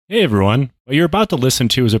Hey everyone, what you're about to listen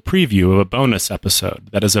to is a preview of a bonus episode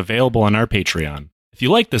that is available on our Patreon. If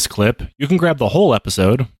you like this clip, you can grab the whole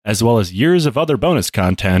episode, as well as years of other bonus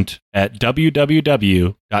content at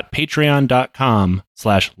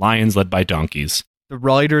www.patreon.com/Lions Led by Donkeys. The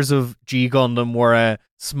writers of G Gundam were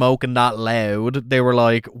smoking that loud. They were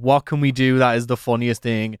like, what can we do that is the funniest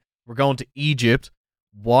thing? We're going to Egypt.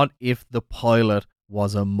 What if the pilot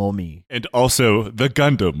was a mummy? And also, the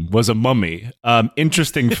Gundam was a mummy.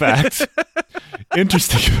 Interesting fact.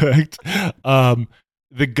 Interesting fact. The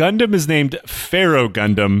Gundam is named Pharaoh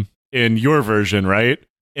Gundam in your version, right?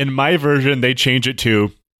 In my version, they change it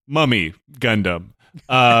to Mummy Gundam.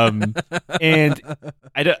 And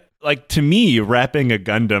I don't, like, to me, wrapping a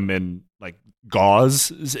Gundam in like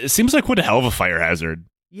gauze, it seems like what a hell of a fire hazard.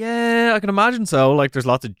 Yeah, I can imagine so. Like, there's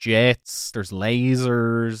lots of jets, there's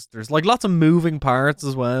lasers, there's like lots of moving parts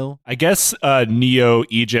as well. I guess Neo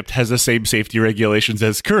Egypt has the same safety regulations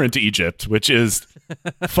as current Egypt, which is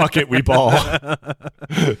fuck it, we ball.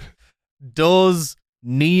 Does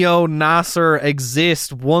Neo Nasser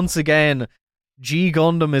exist? Once again, G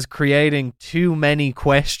Gundam is creating too many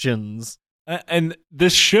questions. And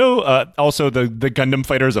this show, also the Gundam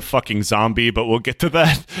fighter is a fucking zombie, but we'll get to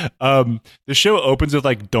that. The show opens with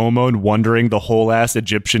like Domon wandering the whole ass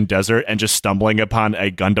Egyptian desert and just stumbling upon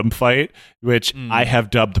a Gundam fight, which I have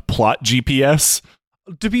dubbed plot GPS.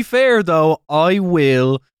 To be fair, though, I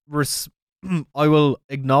will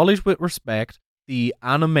acknowledge with respect the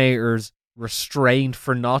animators' restraint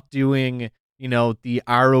for not doing, you know, the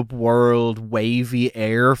Arab world wavy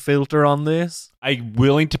air filter on this. I'm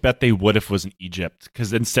willing to bet they would if it was in Egypt,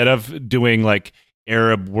 because instead of doing like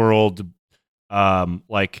Arab world,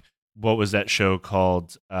 like what was that show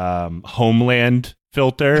called, Homeland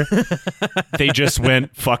filter, they just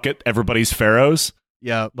went fuck it, everybody's pharaohs.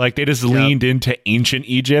 Yeah, like they just leaned into ancient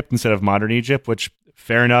Egypt instead of modern Egypt, which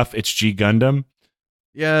fair enough. It's G Gundam.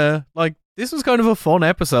 Yeah, like this was kind of a fun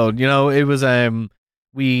episode. You know, it was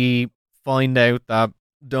we find out that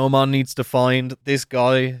Domon needs to find this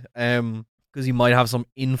guy because he might have some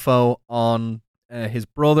info on his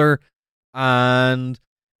brother, and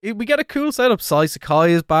we get a cool setup. Sai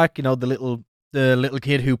Sakai is back, you know, the little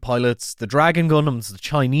kid who pilots the Dragon Gundams, the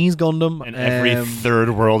Chinese Gundam, and every third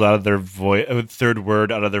word out of their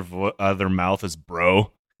their mouth is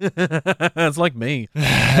bro. It's like me.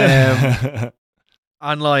 And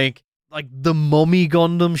like the Mummy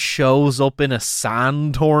Gundam shows up in a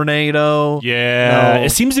sand tornado. Yeah, it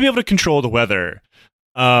seems to be able to control the weather.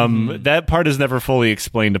 That part is never fully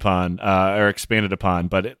explained upon or expanded upon,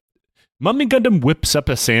 but Mummy Gundam whips up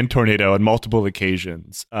a sand tornado on multiple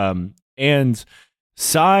occasions. And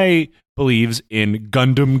Sai believes in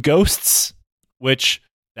Gundam ghosts, which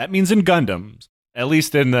that means in Gundams, at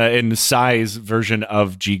least in Sai's version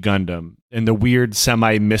of G Gundam, in the weird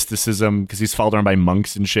semi-mysticism, because he's followed around by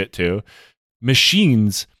monks and shit too.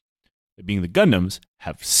 Machines, being the Gundams,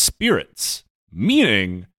 have spirits,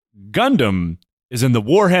 meaning Gundam is in the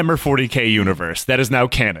Warhammer 40k universe. That is now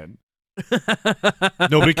canon.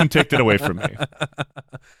 Nobody can take that away from me.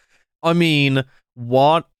 I mean,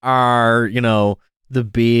 what are, you know, the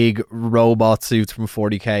big robot suits from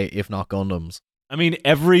 40k if not Gundams? I mean,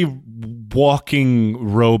 every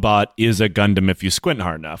walking robot is a Gundam if you squint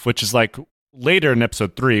hard enough, which is like later in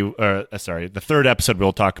episode 3, the third episode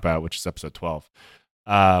we'll talk about, which is episode 12.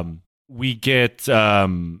 We get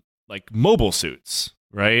like mobile suits,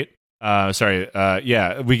 right?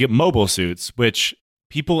 We get mobile suits, which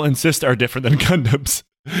people insist are different than Gundams.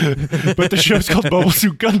 But the show's called Mobile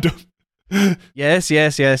Suit Gundam. Yes.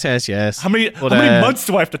 How many months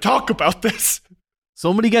do I have to talk about this?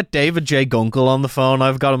 Somebody get David J. Gunkel on the phone.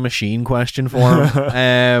 I've got a machine question for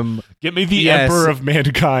him. Get me the Emperor of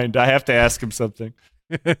Mankind. I have to ask him something.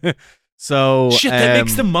 So shit, that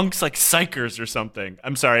makes the monks like psychers or something.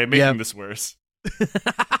 I'm sorry, I'm making this worse.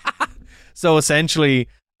 So essentially,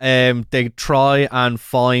 they try and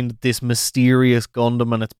find this mysterious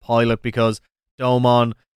Gundam and its pilot because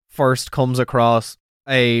Domon first comes across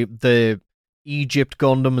the Egypt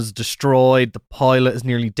Gundam is destroyed, the pilot is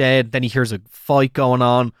nearly dead, then he hears a fight going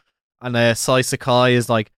on, and Sai Sakai is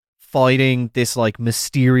like fighting this like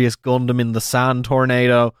mysterious Gundam in the sand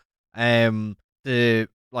tornado. The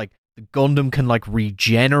Gundam can like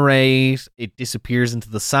regenerate, it disappears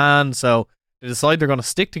into the sand, so they decide they're gonna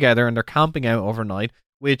stick together and they're camping out overnight,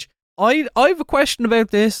 which I have a question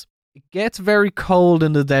about this. It gets very cold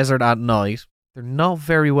in the desert at night. They're not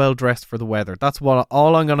very well dressed for the weather. That's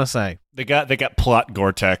all I'm gonna say. They got plot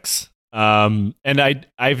Gore-Tex. And I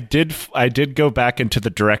did go back into the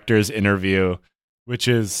director's interview, which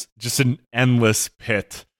is just an endless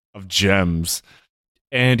pit of gems.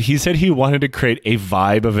 And he said he wanted to create a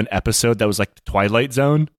vibe of an episode that was like the Twilight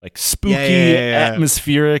Zone, like spooky, Yeah.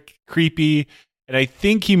 atmospheric, creepy. And I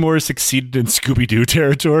think he more succeeded in Scooby-Doo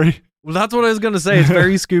territory. Well, that's what I was going to say. It's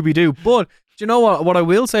very Scooby-Doo. But do you know what? What I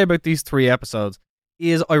will say about these 3 episodes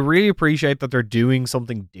is I really appreciate that they're doing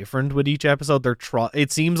something different with each episode.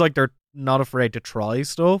 It seems like they're not afraid to try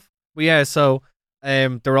stuff. But yeah, so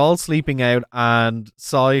they're all sleeping out, and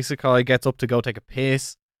Sai Sakai gets up to go take a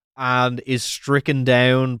piss and is stricken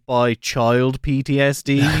down by child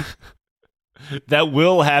PTSD. That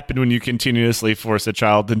will happen when you continuously force a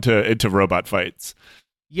child into robot fights.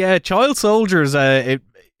 Yeah, child soldiers, it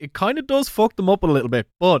kind of does fuck them up a little bit,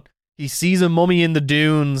 but he sees a mummy in the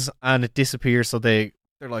dunes and it disappears, so they're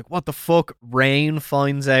like, what the fuck? Rain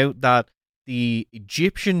finds out that the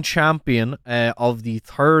Egyptian champion of the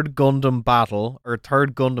third Gundam battle, or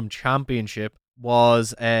third Gundam championship,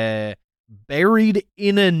 was buried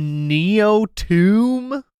in a Neo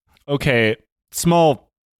tomb. Okay, small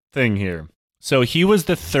thing here. So he was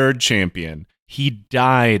the 3rd champion. He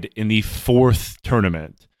died in the 4th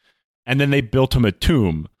tournament. And then they built him a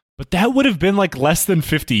tomb. But that would have been like less than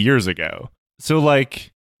 50 years ago. So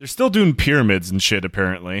like, they're still doing pyramids and shit,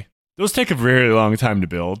 apparently. Those take a very long time to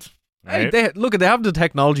build. Right? Hey, they have the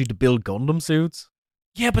technology to build Gundam suits.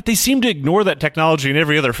 Yeah, but they seem to ignore that technology in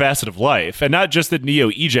every other facet of life. And not just at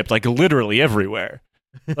Neo Egypt, like literally everywhere.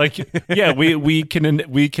 Like, yeah, we can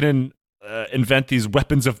invent these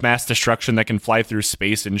weapons of mass destruction that can fly through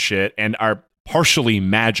space and shit and are partially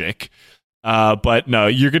magic. But no,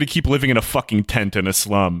 you're going to keep living in a fucking tent in a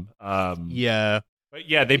slum. Yeah. But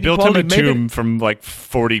yeah, they built him a tomb from like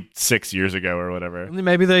 46 years ago or whatever.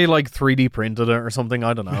 Maybe they like 3D printed it or something.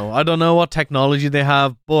 I don't know. I don't know what technology they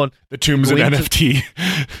have, but the tomb's an NFT.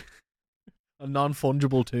 A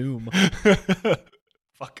non-fungible tomb.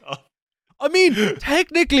 Fuck off. I mean,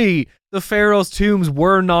 technically, the Pharaoh's tombs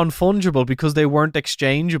were non-fungible because they weren't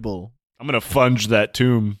exchangeable. I'm going to funge that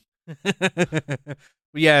tomb.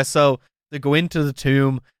 Yeah, so they go into the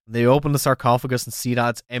tomb, they open the sarcophagus and see that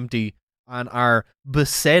it's empty, and are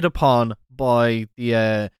beset upon by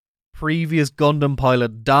the previous Gundam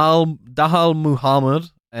pilot Dahal Muhammad,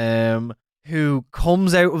 who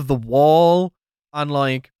comes out of the wall, and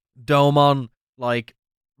like Domon like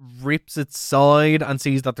rips its side and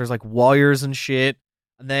sees that there's like wires and shit,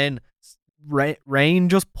 and then Rain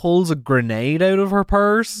just pulls a grenade out of her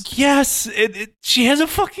purse. Yes, she has a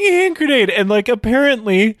fucking hand grenade, and like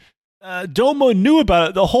apparently Domo knew about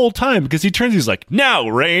it the whole time, because he turns, he's like, now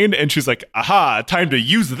Rain, and she's like, aha, time to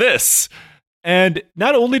use this. And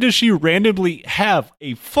not only does she randomly have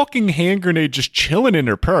a fucking hand grenade just chilling in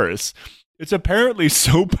her purse, it's apparently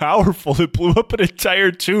so powerful it blew up an entire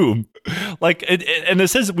tomb. Like, and it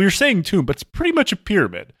says, we were saying tomb, but it's pretty much a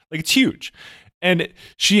pyramid. Like, it's huge. And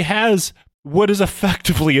she has what is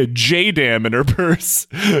effectively a J-dam in her purse.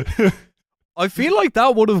 I feel like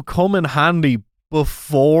that would have come in handy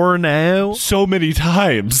before now. So many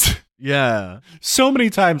times. Yeah. So many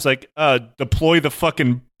times, like, deploy the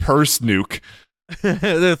fucking purse nuke.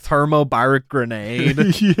 The thermobaric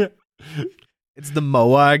grenade. Yeah. It's the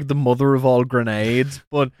Moag, the mother of all grenades.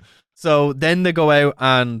 But so then they go out,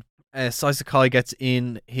 and Sai Sakai gets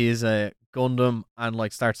in his Gundam and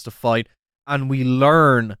like starts to fight. And we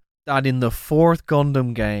learn that in the 4th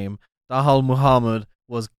Gundam game, Dahal Muhammad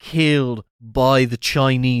was killed by the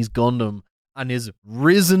Chinese Gundam and is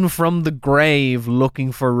risen from the grave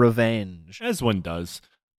looking for revenge. As one does.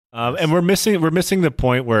 And we're missing the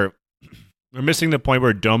point where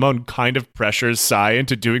Domon kind of pressures Sai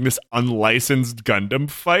into doing this unlicensed Gundam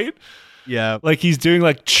fight. Yeah. Like he's doing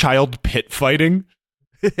like child pit fighting.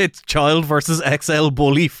 It's child versus XL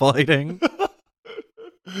bully fighting.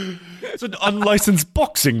 It's an unlicensed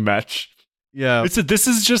boxing match. Yeah. This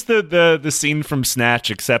is just the scene from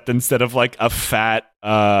Snatch, except instead of like a fat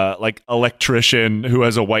like electrician who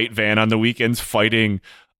has a white van on the weekends fighting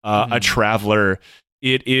a traveler,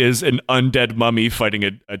 it is an undead mummy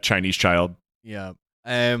fighting a Chinese child. Yeah.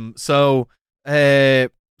 So Sai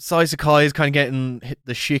Sakai is kind of getting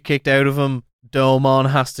the shit kicked out of him.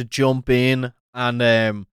 Domon has to jump in,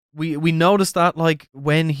 and we noticed that like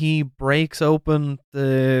when he breaks open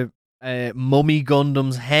the mummy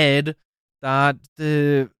Gundam's head, that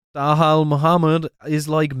the Dahal Muhammad is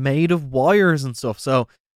like made of wires and stuff. So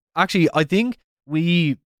actually, I think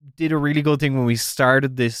we did a really good thing when we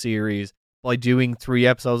started this series by doing 3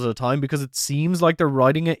 episodes at a time, because it seems like they're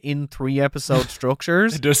writing it in 3 episode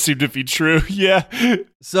structures. It does seem to be true. Yeah.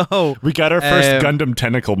 So we got our first Gundam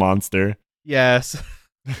tentacle monster. Yes.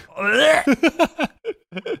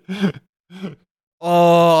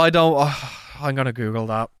 Oh, I don't. I'm gonna Google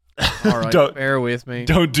that. All right, Don't- bear with me.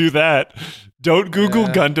 Don't do that. Don't Google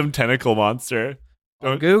Yeah. Gundam tentacle monster.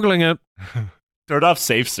 I'm Googling it. Turn off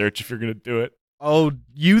safe search if you're gonna do it. Oh,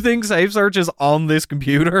 you think Safe Search is on this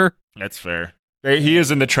computer? That's fair. He is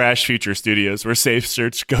in the Trash Future Studios where safe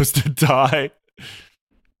search goes to die.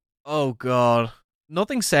 Oh God,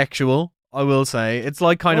 nothing sexual. I will say it's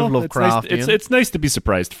like kind of Well, Lovecraftian. It's nice to be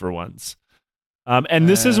surprised for once. And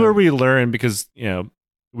this is where we learn, because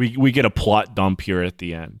we get a plot dump here at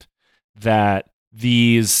the end, that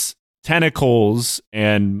these tentacles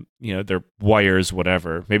and their wires,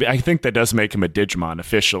 whatever. Maybe I think that does make him a Digimon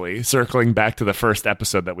officially. Circling back to the first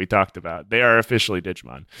episode that we talked about, they are officially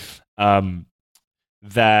Digimon.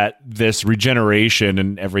 That this regeneration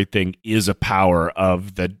and everything is a power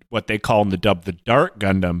of what they call in the dub the Dark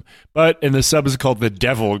Gundam, but in the sub is called the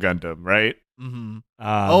Devil Gundam, right? Mm-hmm.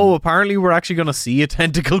 Apparently we're actually going to see a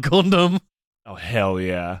tentacle Gundam. Oh hell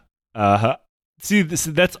yeah! See,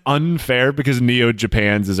 that's unfair because Neo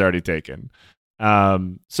Japan's is already taken.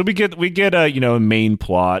 So we get a main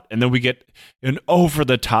plot, and then we get an over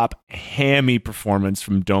the top hammy performance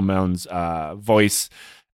from Domon's voice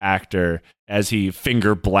actor as he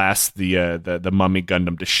finger blasts the Mummy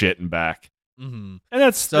Gundam to shit and back. Mm-hmm. And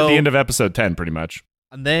that's the end of episode 10, pretty much.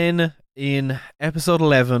 And then in episode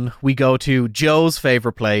 11, we go to Joe's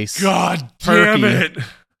favorite place. God Turkey. damn it,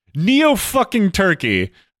 Neo fucking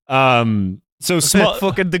Turkey. So small.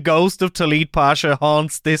 Fucking the ghost of Talit Pasha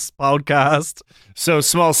haunts this podcast. So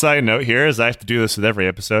small side note here, as I have to do this with every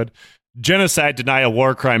episode. Genocide Denial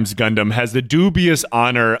War Crimes Gundam has the dubious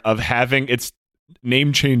honor of having its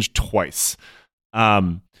name changed twice.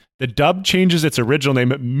 The dub changes its original name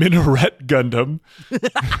Minaret Gundam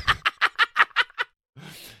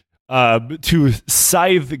to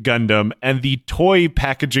Scythe Gundam, and the toy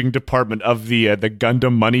packaging department of the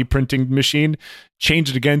Gundam money printing machine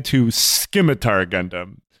changed it again to Scimitar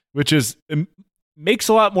Gundam, which makes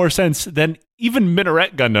a lot more sense than even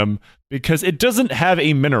Minaret Gundam, because it doesn't have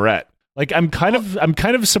a minaret. Like I'm kind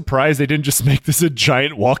of surprised they didn't just make this a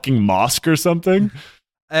giant walking mosque or something.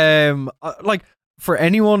 Like for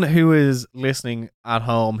anyone who is listening at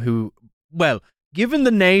home given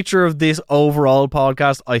the nature of this overall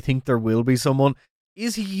podcast, I think there will be someone.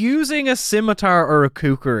 Is he using a scimitar or a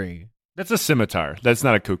kukri? That's a scimitar. That's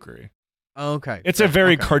not a kukri. Okay. It's a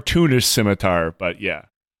very cartoonish scimitar, but yeah.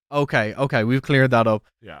 Okay, we've cleared that up.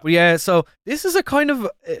 Yeah. But yeah, so this is a kind of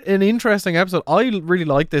an interesting episode. I really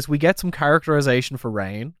like this. We get some characterization for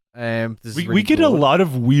Rain. We get a lot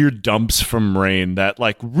of weird dumps from Rain that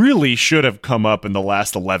really should have come up in the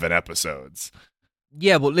last 11 episodes.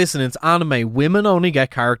 Yeah, but listen, it's anime. Women only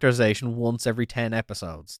get characterization once every 10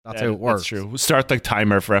 episodes. That's how it works. That's true. We'll start the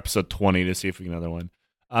timer for episode 20 to see if we get another one.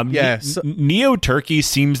 Neo Turkey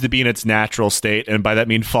seems to be in its natural state, and by that I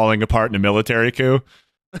mean falling apart in a military coup.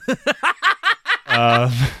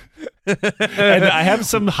 And I have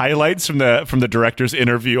some highlights from the director's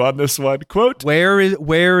interview on this one. Quote, Where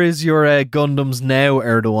is your Gundams now,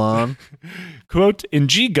 Erdogan? Quote, in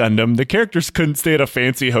G Gundam, the characters couldn't stay at a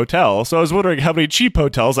fancy hotel, so I was wondering how many cheap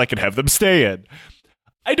hotels I could have them stay in.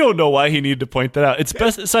 I don't know why he needed to point that out. It's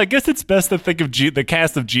best. So I guess it's best to think of the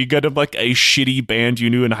cast of G Gundam like a shitty band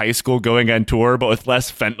you knew in high school going on tour, but with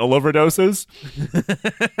less fentanyl overdoses.